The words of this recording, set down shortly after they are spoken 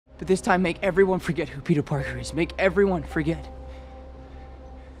But this time, make everyone forget who Peter Parker is. Make everyone forget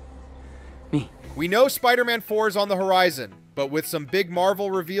me. We know Spider-Man 4 is on the horizon, but with some big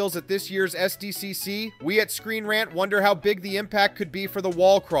Marvel reveals at this year's SDCC, we at Screen Rant wonder how big the impact could be for the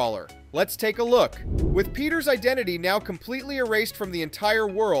Wallcrawler. Let's take a look. With Peter's identity now completely erased from the entire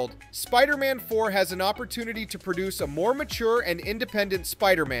world, Spider-Man 4 has an opportunity to produce a more mature and independent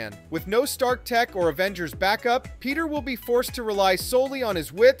Spider-Man. With no Stark Tech or Avengers backup, Peter will be forced to rely solely on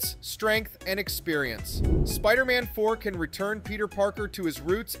his wits, strength, and experience. Spider-Man 4 can return Peter Parker to his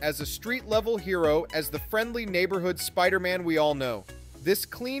roots as a street-level hero as the friendly neighborhood Spider-Man we all know. This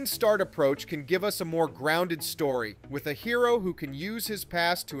clean start approach can give us a more grounded story, with a hero who can use his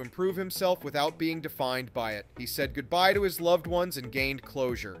past to improve himself without being defined by it. He said goodbye to his loved ones and gained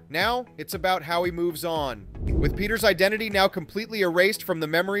closure. Now, it's about how he moves on. With Peter's identity now completely erased from the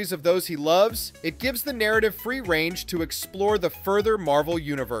memories of those he loves, it gives the narrative free range to explore the further Marvel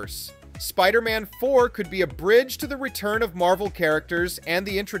universe. Spider-Man 4 could be a bridge to the return of Marvel characters and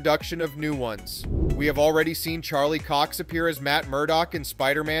the introduction of new ones. We have already seen Charlie Cox appear as Matt Murdock in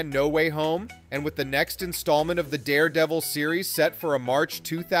Spider-Man No Way Home, and with the next installment of the Daredevil series set for a March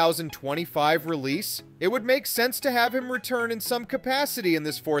 2025 release, it would make sense to have him return in some capacity in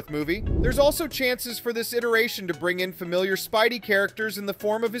this fourth movie. There's also chances for this iteration to bring in familiar Spidey characters in the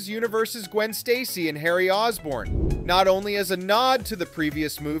form of his universe's Gwen Stacy and Harry Osborn, not only as a nod to the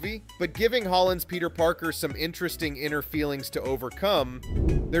previous movie, but giving Holland's Peter Parker some interesting inner feelings to overcome.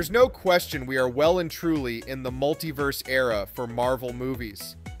 There's no question we are well and truly in the multiverse era for Marvel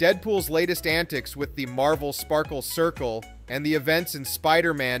movies. Deadpool's latest antics with the Marvel Sparkle Circle and the events in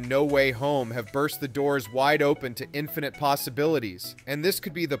Spider-Man No Way Home have burst the doors wide open to infinite possibilities, and this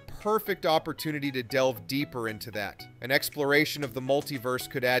could be the perfect opportunity to delve deeper into that. An exploration of the multiverse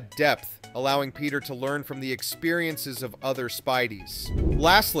could add depth, allowing Peter to learn from the experiences of other Spideys.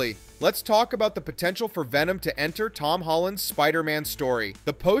 Lastly, let's talk about the potential for Venom to enter Tom Holland's Spider-Man story.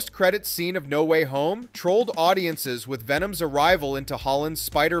 The post-credits scene of No Way Home trolled audiences with Venom's arrival into Holland's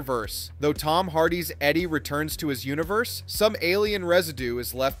Spider-Verse. Though Tom Hardy's Eddie returns to his universe, some alien residue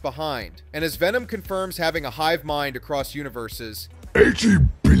is left behind. And as Venom confirms having a hive mind across universes, 80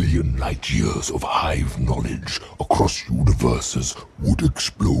 billion light years of hive knowledge across universes would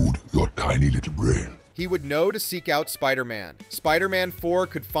explode your tiny little brain. he would know to seek out Spider-Man. Spider-Man 4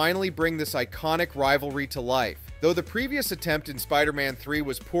 could finally bring this iconic rivalry to life. Though the previous attempt in Spider-Man 3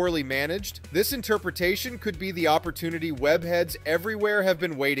 was poorly managed, this interpretation could be the opportunity webheads everywhere have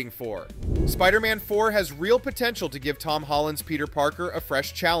been waiting for. Spider-Man 4 has real potential to give Tom Holland's Peter Parker a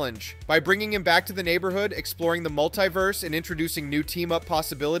fresh challenge. By bringing him back to the neighborhood, exploring the multiverse, and introducing new team-up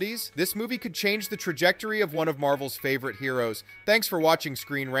possibilities, this movie could change the trajectory of one of Marvel's favorite heroes. Thanks for watching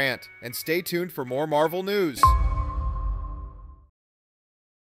Screen Rant, and stay tuned for more Marvel news.